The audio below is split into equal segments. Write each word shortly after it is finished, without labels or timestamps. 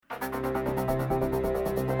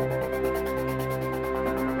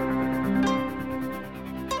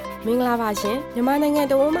မင်္ဂလာပါရှင်မြန်မာနိုင်ငံ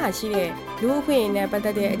တဝန်းမှာရှိတဲ့လူ့အခွင့်အရေးနဲ့ပတ်သ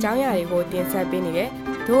က်တဲ့အကြောင်းအရာတွေကိုတင်ဆက်ပေးနေတဲ့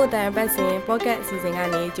ဒို့အတန်ပတ်စဉ် podcast အစီအစဉ်က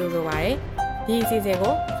နေကြိုဆိုပါရစေ။ဒီအစီအ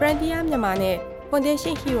စဉ်ကို Frontier မြန်မာနဲ့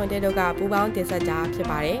Foundation Hirondale တို့ကပူးပေါင်းတင်ဆက်ကြဖြစ်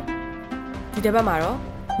ပါတယ်။ဒီတစ်ပတ်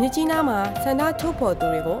မှာတော့မြစ်ကြီးနားမှာဆန္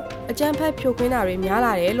ဒထုတ်ဖော်သူတွေကိုအကြမ်းဖက်ဖြိုခွင်းတာတွေများ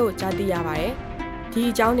လာတယ်လို့ကြားသိရပါတယ်။ဒီ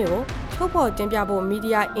အကြောင်းတွေကိုထုတ်ဖော်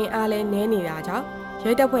တင်ပြဖို့မီဒီယာအင်အားလည်းနည်းနေတာကြောင့်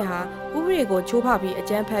ရဲတပ်ဖွဲ့ဟာဥပဒေကိုချိုးဖောက်ပြီး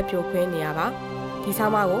အကြမ်းဖက်ဖြိုခွင်းနေရပါဒီဆော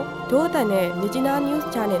င်မကိုဒို့အတန်နဲ့မြစ်ကြီးနား News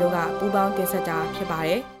Channel တို့ကပူးပေါင်းတင်ဆက်ကြဖြစ်ပါ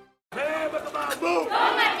တယ်။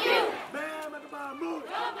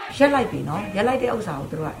ရက်လိုက်ပြီနော်ရက်လိုက်တဲ့ဥစ္စာကို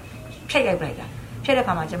သူတို့ကဖြတ်ရိုက်ပလိုက်တာဖြတ်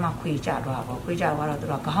တဲ့ခါမှာကျမခွေကြသွားပေါ့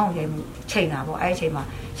ခွေကြသွားတော့သူတို့ကခေါင်းရိုက်မှုချိန်တာပေါ့အဲ့ဒီချိန်မှာ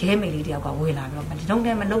ရဲမိလေးတယောက်က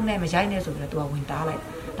ဝင်လာပြီးတော့ဒီလုံးနဲ့မလုံးနဲ့မရိုက်နဲ့ဆိုပြီးတော့သူကဝင်တားလိုက်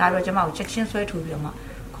ဒါပြီးတော့ကျမကိုချက်ချင်းဆွဲထူပြီးတော့မှ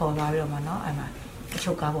ခေါ်သွားပြီးတော့မှနော်အဲ့မှာ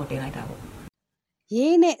အချုပ်ကားပေါ်တင်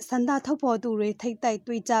လိုက်တာပေါ့ရေးနဲ့စန္ဒထုတ်ဖော်သူတွေထိတ်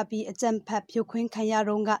တိုက်တွေ့ကြပြီးအကြံဖတ်ဖြိုခွင်းခံရ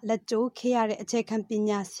တော့ကလက်ကျိုးခေရတဲ့အခြေခံပ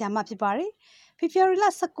ညာဆရာမဖြစ်ပါတယ်။ဖေဖော်ဝါရီလ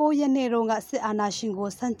19ရက်နေ့တုန်းကစစ်အာဏာရှင်ကို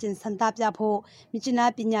ဆန့်ကျင်စန္ဒပြဖို့မြစ်ကြီး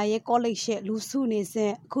နားပညာရေးကောလိပ်ရှိလူစုနေစ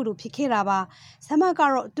ဉ်အခုလိုဖြစ်ခဲ့တာပါ။ဆမ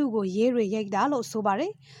ကတော့သူ့ကိုရေးတွေရိုက်တာလို့ဆိုပါတယ်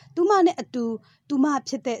။သူမနဲ့အတူသူမဖြ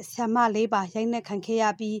စ်တဲ့ဆရာမလေးပါရိုက်နှက်ခံခဲ့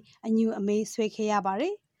ရပြီးအညူအမေးဆွဲခဲ့ရပါတ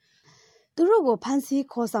ယ်။သူတို့ကိုဖမ်းဆီး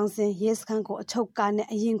ခေါ်ဆောင်စဉ်ရဲစခန်းကိုအချုပ်ကားနဲ့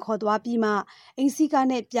အရင်ခေါ်သွားပြီးမှအင်းစီ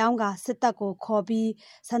ကားနဲ့ပြောင်းကစစ်တပ်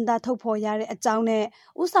ကိုခေါ်ပြီးစန္ဒထုတ်ဖော်ရတဲ့အကြောင်းနဲ့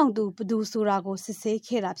ဥဆောင်သူဘသူဆိုတာကိုစစ်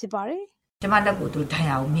ဆေးခဲ့တာဖြစ်ပါတယ်။ကျမလက်ကိုသူဒဏ်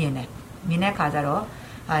ရာကိုမြင်တဲ့ခါကျတော့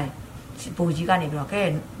ဘူကြီး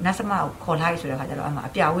ကနေပြီးတော့ကဲနတ်စမကိုခေါ်လိုက်ဆိုတဲ့ခါကျတော့အမ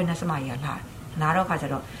အပြာဝင်းနတ်စမကြီးကလာတော့ခါကျ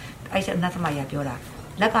တော့အဲ့နတ်စမကြီး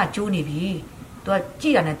ကပြောတာလက်ကကျိုးနေပြီသူကကြ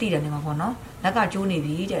ည့်တာနဲ့တိတယ်နေမှာပေါ့နော်လက်က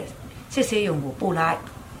ကျိုးနေပြီတဲ့စစ်ဆေးရုံကိုပို့လိုက်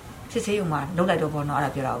စစ်ဆေးရုံမှာလုံးလိုက်တော့ပေါ့နော်အဲ့ဒါ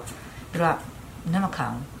ပြောတာသူကလ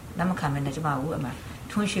က်မခံမနဲ့ကျမကိုအမှ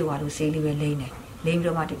ထွန်းရွှေဝါလို့ဆေးလေးပဲလိမ့်ပြီး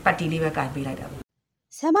တော့မှဒီပတ်တီလေးပဲကင်ပေး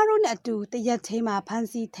လိုက်တာပေါ့ဆမ်မရိုနဲ့အတူတရက်ချင်းမှာဖမ်း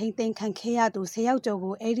ဆီးထိန်သိမ်းခံခဲ့ရသူ10ယောက်ကျော်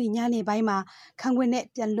ကိုအဲ့ဒီညနေပိုင်းမှာခံခွင့်နဲ့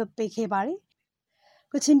ပြန်လွတ်ပေးခဲ့ပါ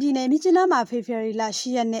တယ်ကချင်ပြည်နယ်မြစ်ကြီးနားမှာဖေဖော်ဝါရီလ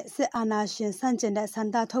10ရက်နေ့စစ်အာဏာရှင်ဆန့်ကျင်တဲ့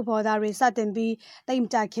စန္ဒထုတ်ဖော်တာတွေစ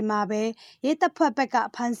တင်ပြီးတိမ်ကြခင်မှာပဲရဲတပ်ဖွဲ့ဘက်က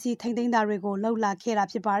ဖမ်းဆီးထိန်သိမ်းတာတွေကိုလှုပ်လာခဲ့တာ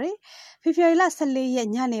ဖြစ်ပါတယ်။ဖေဖော်ဝါရီလ14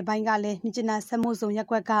ရက်ညနေပိုင်းကလည်းမြစ်ကြီးနားစမိုးစုံ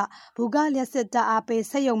ရက်ကွက်ကဘူကလျက်စစ်တပ်အား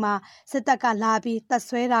ပေးဆက်ယုံမှာစစ်တပ်ကလာပြီးတပ်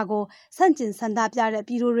ဆွဲတာကိုဆန့်ကျင်စန္ဒပြ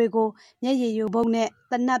တဲ့ပြည်သူတွေကိုမျက်ရည်ယိုဘုံ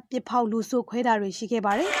နဲ့တနတ်ပစ်ဖောက်လူစုခွဲတာတွေရှိ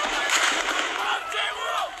ခဲ့ပါတယ်။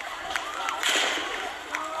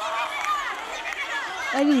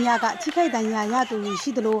အဲ့ဒီညကထိခိုက်ဒဏ်ရာရသူ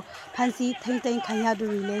တွေရှိသလိုဖန်စီထိမ့်သိမ်းခံရသူ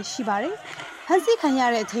တွေလည်းရှိပါတယ်။ဖန်စီခံရ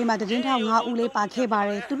တဲ့အချိန်မှာသတင်းထောက်9ဦးလေးပါခဲ့ပါ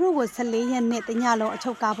တယ်။သူတို့ကို14ရက်နေ့တညလုံး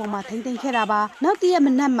အချုပ်ကားပေါ်မှာထိမ့်သိမ်းခဲ့တာပါ။နောက်တရက်မ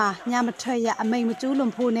နက်မှာညမထွက်ရအမိန်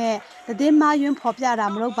မကျူးလွန်ဖို့နဲ့သတင်းမှားယွင်းဖော်ပြတာ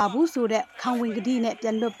မလုပ်ပါဘူးဆိုတဲ့ခံဝင်ကတိ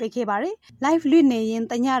နဲ့ပြန်လွတ်ပေးခဲ့ပါတယ်။ live လွှင့်နေ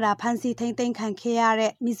ရင်တညတာဖန်စီထိမ့်သိမ်းခံခဲ့ရ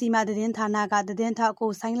တဲ့မြစီမာသတင်းဌာနကသတင်းထောက်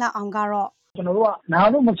ကိုဆိုင်းလာအောင်ကတော့ကျွန်တော်တို့ကနား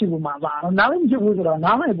လို့မဖြစ်ဘူးမှာပါနားလို့မဖြစ်ဘူး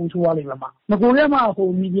ဆိုတော့နားမယ်ပူချိုးရလိမ့်မယ်မှာငကိုရဲ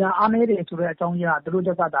မှာမီဒီယာအားနည်းတယ်ဆိုတဲ့အကြောင်းကြီးကသူတို့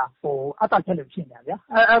တက်ကအတချက်လို့ဖြစ်နေတာ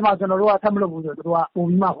ဗျာအဲ့မှာကျွန်တော်တို့ကဆက်မလုပ်ဘူးဆိုတော့သူတို့က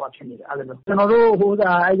ပုံပြီးမှဖြစ်နေတယ်အဲ့လို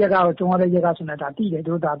ကျွန်တော်တို့အဲ့ရက်ကကျုံရတဲ့ရက်ကဆိုနေတာတိတယ်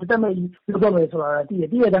တို့တက်မဲ့လုပ်တော့မယ်ဆိုတာတိ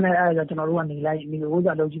ရတဲ့နဲ့အဲ့ကျွန်တော်တို့ကနေ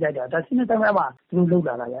လိုက်နေလုပ်ကြည့်လိုက်တာဒါစိနေတိုင်းမှာသူတို့လုပ်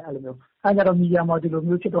လာတာလေအဲ့လိုမျိုးအဲ့ကြတော့မီဒီယာမှာဒီလို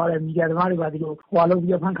မျိုးဖြစ်သွားတယ်မီဒီယာသမားတွေကဒီ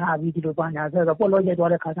လိုလုပ်ပြီးဖန်ခါပြီးဒီလိုပညာဆက်တော့ပွက်လို့ရိုက်သွား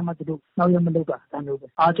တဲ့ခါကျမှသူတို့နောက်ရမလုပ်တာဒါ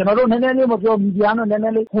မျိုးပဲကျွန်တော်တို့နည်းနည်းလေးမပြောမီဒီယာတော့နည်း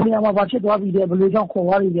နည်းလေးဟိုနေရာမှာဖြစ်သွားပြီးတယ်ဘယ်လိုကြော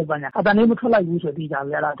င့်ခေါ်သွားပြီးတယ်ပညာအတန်လေးမထွက်လိုက်ဘူးဆိုပြီးဒါ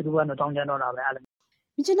ပဲလားသူတို့ကတော့တောင်းကြတော့တာပဲအဲ့လို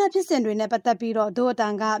မြစ်ကြီးနားဖြစ်စဉ်တွေနဲ့ပတ်သက်ပြီးတော့ဒို့အတ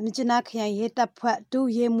န်ကမြစ်ကြီးနားခရိုင်ရဲ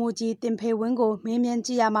တပ်ဖွဲ့ဒုရဲမှူးကြီးတင်ဖေဝင်းကိုမေးမြ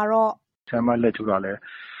န်းကြည့်ရမှာတော့ဆမ်မလက်ချိုးတာလဲ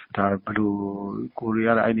ဒါဘယ်လိုကိုရီး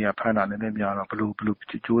ယားအဲ့နေရာဖမ်းတာနည်းနည်းများတော့ဘယ်လို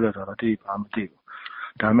ကျိုးတယ်ဆိုတော့တိဘာမသိ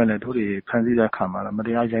ဘူးဒါမဲ့လည်းတို့တွေဖမ်းဆီးတဲ့ခါမှာမတ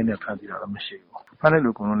ရားရိုင်းတဲ့ဖမ်းဆီးတာတော့မရှိဘူးဖမ်း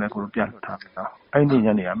တဲ့လူကတော့လည်းကိုလိုပြန်လွှတ်ထားပြီနော်အဲ့ဒီ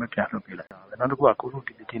ညနေကမပြန်လွှတ်ပေးလိုက်တာပဲနောက်တစ်ခုကကို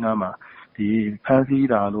လိုဒီနားမှာဒီဖမ်းဆီး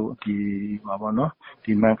တာလို့ဒီပါပေါ့နော်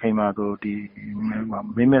ဒီမန်ခိန်မှာ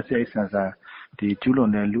ဆိုဒီမင်းမက်စစ်ဆန်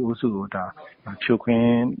ဆန်ဒီကျူးလွန်တဲ့လူအုပ်စု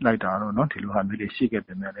ကိုဒါဖြိုခွင်းလိုက်တာတော့နော်ဒီလိုဟာမျိုးတွေရှိခဲ့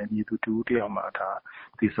တယ်နဲ့လည်းညီသူတူတယောက်မှဒါ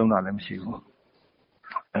သိဆုံးတာလည်းမရှိ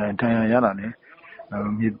ဘူးတန်ရာရတာလ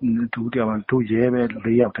ည်းတူတယောက်တို့ရဲပဲ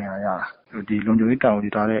4ယောက်တန်ရာရတာဒီလုံခြုံရေးတာဝန်ယူ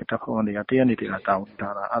ထားတဲ့တပ်ဖွဲ့တွေကတရက်နေ့တည်းကတာဝန်ယူ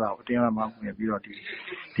ထားတာအဲ့ဒါကိုအတင်းအဓမ္မဝင်ပြီးတော့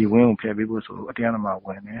ဒီဝင်းကိုဖျက်ပေးဖို့ဆိုအတင်းအဓမ္မဝ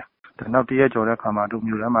င်နေတယ်နောက်တရက်ကျော်တဲ့ခါ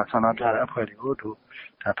မှာတို့မျိုးထဲမှာဆန္ဒပြတဲ့အဖွဲ့တွေ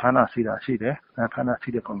ကိုတို့ဒါဖမ်းတာစီတာရှိတယ်ဖ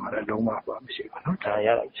မ်းတာစီတဲ့ပုံမှာလည်းလုံးဝမရှိဘူးနော်ဒါ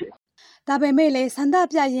ရတာရှိဒါပေမဲ့လေစန္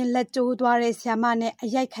ဒပြရင်လက်ကျိုးသွားတဲ့ဆ iam နဲ့အ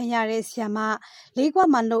ရိုက်ခံရတဲ့ဆ iam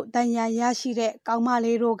လေးကွက်မှလို့တန်ရာရရှိတဲ့ကောင်းမ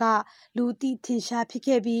လေးတို့ကလူတိ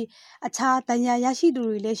ထင်ရှားဖြစ်ခဲ့ပြီးအခြားတန်ရာရရှိသူ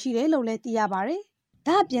တွေလည်းရှိတယ်လို့လည်းသိရပါတယ်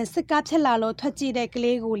ဒါအပြင်စစ်ကားဖြစ်လာလို့ထွက်ကြည့်တဲ့က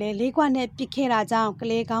လေးကိုလည်းလေးခွနဲ့ပစ်ခဲ့တာကြောင့်က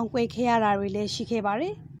လေးကောင်းကွဲခဲ့ရတာတွေလည်းရှိခဲ့ပါတ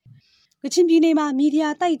ယ်ကချင်ပြည်နယ်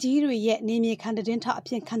မှာမီဒီယာတိုက်ကြီးတွေရဲ့နေမြေခံသတင်းထောက်အ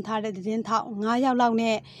ဖြစ်ခံထားတဲ့သတင်းထောက်9ယောက်လောက်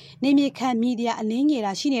နဲ့နေမြေခံမီဒီယာအနည်းငယ်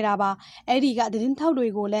တာရှိနေတာပါအဲ့ဒီကသတင်းထောက်တွေ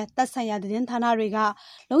ကိုလည်းတပ်ဆိုင်ရာသတင်းဌာနတွေ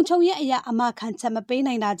ကလုံခြုံရေးအရာအမခံချက်မပေး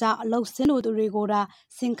နိုင်တာကြောင့်အလုပ်ဆင်းလို့သူတွေ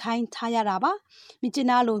ကိုဒါစင်ခိုင်းထားရတာပါမြစ်ကျ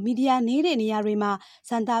နာလိုမီဒီယာနေတဲ့နေရာတွေမှာ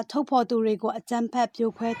စန္ဒထုတ်ဖော်သူတွေကိုအကြမ်း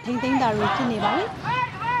ဖက်ပြိုခွဲထိမ့်သိမ်းတာတွေဖြစ်နေပါတယ်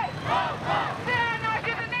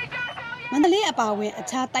မန္တလေးအပါအဝင်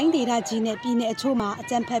အခြားတိုင်းဒေသကြီးနဲ့ပြည်နယ်အချို့မှာအ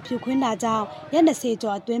ကြမ်းဖက်ဖြိုခွင်းတာကြောင့်ရက်20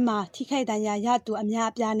ကျော်အတွင်းမှာထိခိုက်ဒဏ်ရာရသူအများ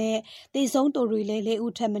အပြားနဲ့တေဆုံးသူတွေလည်း4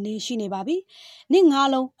ဦးထက်မနည်းရှိနေပါပြီ။နေ့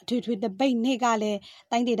9လုံးအထွေထွေတပိတ်နေ့ကလည်း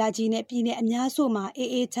တိုင်းဒေသကြီးနဲ့ပြည်နယ်အများစုမှာအေး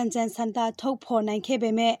အေးချမ်းချမ်းစန္ဒထုတ်ဖော်နိုင်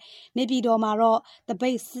ခဲ့ပေမဲ့နေပြည်တော်မှာတော့တပိ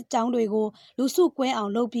တ်စစ်ကြောင်းတွေကိုလူစုကွဲအော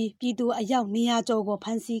င်လုပ်ပြီးပြည်သူအယောက်200ကျော်ကို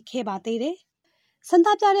ဖမ်းဆီးခဲ့ပါသေးတယ်။စန္ဒ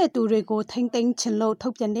ပြတဲ့သူတွေကိုထိမ့်သိ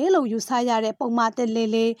မ်းချင်လို့ထုတ်ပြန်တယ်လို့ယူဆရတဲ့ပုံမှန်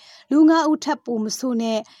တက်လေးလေးလူ9ဦးထပ်ပို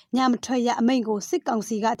မဆိုးနဲ့ညမထွက်ရအမိန့်ကိုစစ်ကောင်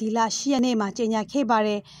စီကဒီလ10ရက်နေ့မှာကြေညာခဲ့ပါတ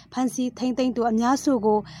ယ်ဖန်စီထိမ့်သိမ်းသူအများစု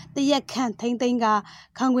ကိုတရက်ခန့်ထိမ့်သိမ်းက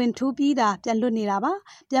ခံဝင်ထူးပြီးတာပြန်လွတ်နေတာပါ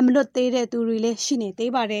ပြန်မလွတ်သေးတဲ့သူတွေလည်း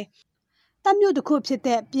ရှိနေသေးပါတယ်တမျိုးတစ်ခုဖြစ်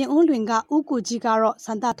တဲ့ပြင်ဦးလွင်ကဦးကိုကြီးကတော့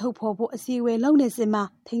စန္ဒထုတ်ဖော်ဖို့အစည်းအဝေးလုပ်နေစဉ်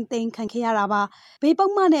မှာထိမ့်သိမ်းခံခဲ့ရတာပါဘေး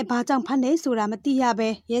ပုံမှနဲ့ဘာကြောင့်ဖမ်းနေဆိုတာမသိရပဲ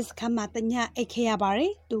ရဲစခန်းမှာတညအိတ်ခဲ့ရပါ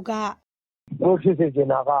တယ်သူကတို့ဖြစ်စေချင်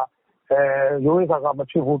တာကရိုးရိုးက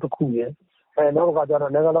မဖြစ်ဘူးတခုရယ်နောက်ကကျတော့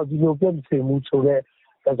နိုင်ငံတော်ကြီးညိုပြည့်စုံမှုဆို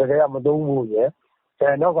တဲ့စကားကမသုံးဘူး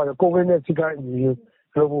ရယ်နောက်ကကိုဗစ်နဲ့စိတ်ကအညီ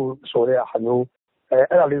လို့ဖို့ဆိုတဲ့ဟာ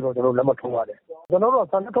မျိုးအဲ့ဒါလေးတော့ကျွန်တော်လက်မထုံးရတယ်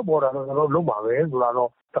ကျွန်တော်တို့ဆန္ဒထုတ်ပေါ်တာတော့ကျွန်တော်လုပ်ပါပဲ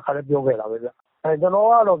ဆိုတာတော့တခါလေးပြောခဲ့တာပဲဗျ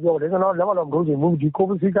ကျွန်တော်ကတော့ပြောတယ်ကျွန်တော်လက်မတော့မလုပ်ချင်ဘူးဒီ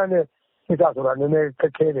ကိုဗစ်စိတ်ကနဲ့စိတ်ကဆိုတာနည်းနည်း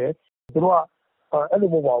ခက်ခဲတယ်သူတို့ကအဲ့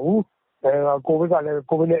လိုမဟုတ်ပါဘူးကိုဗစ်ကလည်း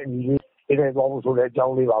ကိုဗစ်နဲ့အညီလေးနေသွားဖို့ဆိုတဲ့အကြော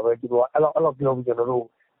င်းလေးပါပဲသူတို့ကအဲ့လိုပြောပြီးကျွန်တော်တို့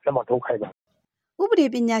လက်မထုံးခိုင်းတာဥပဒေ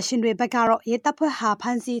ပညာရှင်တွေဘက်ကတော့ရဲတပ်ဖွဲ့ဟာဖ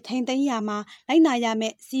မ်းဆီးထိန်းသိမ်းရာမှာလိုက်နာရမ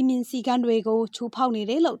ယ့်စီမင်းစည်းကမ်းတွေကိုချိုး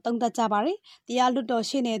ဖောက်နေတယ်လို့သုံးသပ်ကြပါတယ်။တရားလွတ်တော်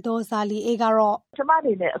ရှေ့နေဒေါ်ဇာလီအေးကတော့ကျမအ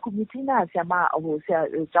နေနဲ့အခုမြချင်းနာဆရာ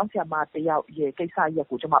မကျောင်းဆရာမတယောက်ရဲ့ကိစ္စ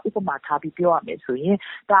ရက်ကိုကျမဥပမာထားပြီးပြောရမယ်ဆိုရင်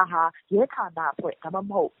ဒါဟာရဲဌာနအဖွဲ့ဒါမှ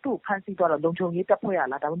မဟုတ်သူ့ဖမ်းဆီးတော့လုံခြုံရေးတပ်ဖွဲ့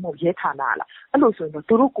ရလားဒါမှမဟုတ်ရဲဌာနလားအဲ့လိုဆို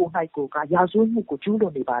ရင်တော့သူတို့ကိုယ်၌ကိုကရာဇဝတ်မှုကိုကျူးလွ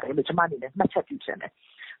န်နေပါတယ်လို့ကျမအနေနဲ့မှတ်ချက်ပြုချင်တယ်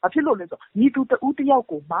။ဘာဖြစ်လို့လဲဆိုညီသူတဦးတယောက်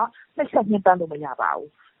ကိုမှနှိပ်စက်ညှဉ်းပန်းလို့မရပါဘူး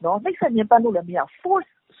။နော်နှိပ်စက်ညှဉ်းပန်းလို့လည်းမရ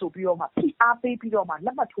force ဆိုပြီးတော့မှဖိအားပေးပြီးတော့မှလ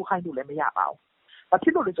က်မှတ်ထိုးခိုင်းလို့လည်းမရပါဘူး။ဘာဖြ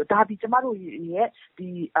စ်လို့လဲဆိုဒါဒီကျမတို့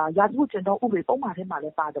ရဲ့ဒီရာဇဝတ်ကျင့်ထုံးဥပဒေပုံမှန်ထဲမှာ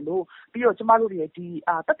လည်းပါတယ်လို့ပြီးတော့ကျမတို့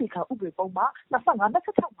ရဲ့ဒီတပ်တေခံဥပဒေပုံမှန်25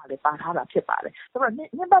 26မှာလည်းပါထားတာဖြစ်ပါတယ်။ဒါပေ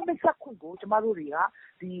မဲ့ညှဉ်းပန်းနှိပ်စက်ခွင့်ကိုကျမတို့တွေ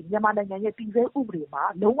ကဒီမြန်မာနိုင်ငံရဲ့တည်ဆဲဥပဒေ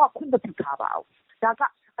မှာလုံးဝခွင့်မပြုထားပါဘူး။ဒါ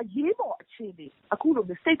ကအရေးပေါ်အခြေအနေအခုလို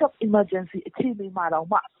မျိုး state of emergency အခြေအနေမှာတော့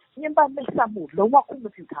မှညင်ပတ်မိတ်ဆက်မှုလုံးဝခွင့်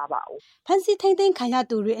မပြုထားပါဘူးဖန်စီထိန်သိမ်းခံ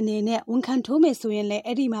ရသူတွေအနေနဲ့ဝန်ခံထိုးမယ်ဆိုရင်လည်း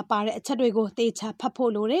အဲ့ဒီမှာပါတဲ့အချက်တွေကိုတေချာဖတ်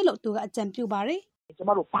ဖို့လိုတယ်လို့သူကအကြံပြုပါ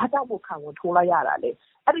တယ်ကျမတို့ဘာကြောင့်မို့ခံဝန်ထိုးလိုက်ရတာလဲ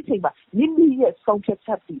အဲ့ဒီချိန်မှာမိမိရဲ့ဆုံးဖြတ်ချ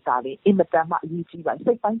က်တည်တာလေအင်မတန်မှအရေးကြီးပါ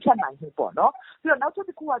စိတ်ပိုင်းဖြတ်နိုင်မှုပေါ့နော်ပြီးတော့နောက်တ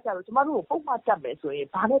စ်ခုကကြတော့ကျမတို့ကိုပုံမှန်တက်မယ်ဆိုရင်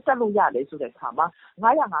ဘာနဲ့တက်လို့ရလဲဆိုတဲ့အခါမှာ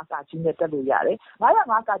905ကကြီးနဲ့တက်လို့ရတယ်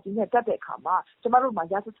905ကကြီးနဲ့တက်တဲ့အခါမှာကျမတို့မှာ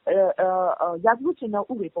ရာဇဝတ်ကျ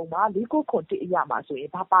င့်ထုံးဥပဒေပုံမှာ491အရာမှာဆိုရင်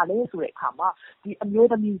ဘာပါလဲဆိုတဲ့အခါမှာဒီအမျိုး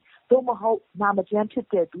သမီးသို့မဟုတ်နာမကျ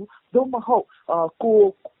န်းဖြစ်တဲ့သူသို့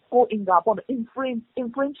မဟုတ်ကိုအင်္ဂါပေါ့နော်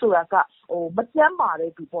infringe ဆိုတာကမကျန်းမာ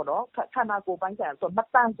တဲ့သူပေါ့နော်ခန္ဓာကိုယ်ပိုင်းဆိုင်ရာဆိုမ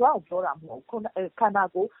တန်ဆွမ်းအောင်ပြောတာမဟုတ်ဘူးခန္ဓာ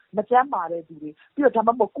ကိုယ်မကျန်းမာတဲ့သူ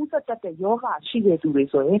တွေပြီးတော့ဒါမှမဟုတ်ကူးစက်တတ်တဲ့ယောဂရှိတဲ့သူ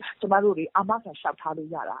တွေဆိုရင်ကျမတို့တွေအာမခံလျှောက်ထားလို့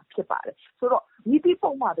ရတာဖြစ်ပါတယ်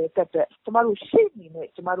ဆိုတော့ဒီဒီပုံမှာပဲတက်တဲ့ကျမတို့ရှေ့နေ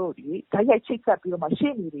နဲ့ကျမတို့ဒီဓာတ်ရိုက်ချိတ်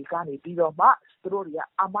ဆက်ပြီးတော့မှရှေ့နေတွေကနေပြီးတော့မှသူတို့တွေ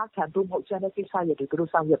ကအာမခံတို့မဟုတ်ကျန်တဲ့ကိစ္စတွေသူတို့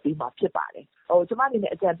ဆောင်ရွက်ပြီးမှဖြစ်ပါတယ်ကျမအနေ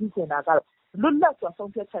နဲ့အကြံပြုချင်တာကတော့လွတ်လပ်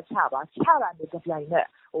စွာဆုံးဖြတ်ချက်ချပါချတာနဲ့ကြပြိုင်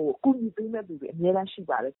နဲ့ကုညီပေးမဲ့သူတွေအများကြီးရှိ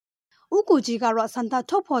ပါတယ်ဥကူကြီးကတော့စန္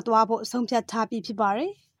ဒထုတ်ဖော်သွားဖို့ဆုံးဖြတ်ထားပြီးဖြစ်ပါ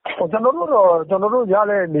တယ်ကျွန်တော်တို့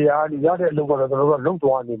ရတဲ့နေရာရတဲ့အလုပ်ကတော့ကျွန်တော်တို့လုံ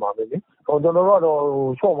သွားနေမှာပဲလေကျွန်တော်တို့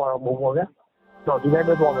ကတော့ချော့မှာတော့မဟုတ်ပါဘူးတော့ဒီတို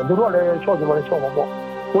င်းပဲသွားမယ်သူတို့ကလည်းချော့ချင်မှလည်းချော့မှာပေါ့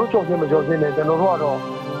သူတို့ချော့ချင်မချော့ချင်လည်းကျွန်တော်တို့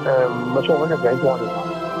ကတော့မချော့ဘဲနဲ့ကြို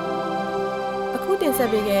င်းသွားနေတာအခုတင်ဆက်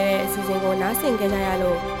ပေးခဲ့တဲ့အစီအစဉ်ကိုနားဆင်ကြရ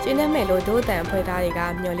လို့ကျင်းနေမဲ့လို့ဒို့အတန်ဖွဲ့သားတွေ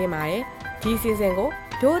ကမျှော်လင့်ပါတယ်ဒီအစီအစဉ်ကို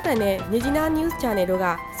ဒို့အတန်နဲ့မြကြီးနား News Channel တို့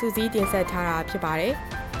ကစူးစီးတင်ဆက်ထားတာဖြစ်ပါ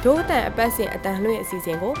တယ်ဒို့အတန်အပတ်စဉ်အတန်လွှင့်အစီအ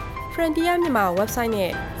စဉ်ကို Frontier မြန်မာ website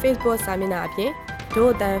နဲ့ Facebook စာမျက်နှာအပြင်ဒို့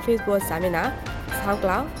အတန် Facebook စာမျက်နှာ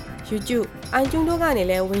SoundCloud YouTube iTunes တို့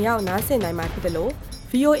ကနေလည်းဝင်ရောက်နားဆင်နိုင်မှာဖြစ်တယ်လို့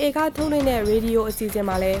VOA ကထုတ်လွှင့်တဲ့ရေဒီယိုအစီအစဉ်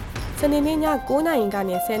မှာလည်းစနေနေ့ည9:00နာရီ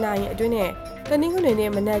ကနေ10:00နာရီအတွင်းနဲ့တနင်္ဂနွေ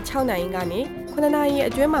နေ့မနက်6:00နာရီကနေ9:00နာရီ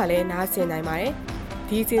အတွင်းမှာလည်းနားဆင်နိုင်ပါတယ်။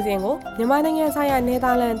 ဒီအစီအစဉ်ကိုမြန်မာနိုင်ငံဆိုင်ရာနယ်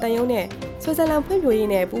သာလန်တန်ယုံနဲ့ဆွစ်ဇာလန်ဖွံ့ဖြိုးရေး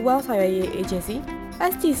နဲ့ပူးပေါင်းဆောင်ရွက်ရေးအေဂျင်စီ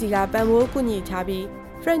STC ကပံ့ပိုးကူညီထားပြီး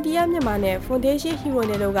Frontier မြန်မာနဲ့ Foundation Hero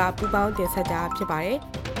နဲ့တို့ကပူးပေါင်းတင်ဆက်တာဖြစ်ပါတယ်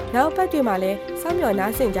။နောက်ပတ်တွေမှာလည်းစောင့်မျှော်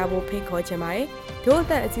နားဆင်ကြဖို့ဖိတ်ခေါ်ချင်ပါတယ်။တို့အ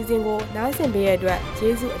သက်အစီအစဉ်ကိုနားဆင်ပေးရတဲ့အတွက်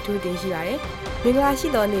ကျေးဇူးအထူးတင်ရှိပါတယ်။မင်္ဂလာရှိ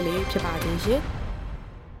သောနေ့လေးဖြစ်ပါစေရှင်။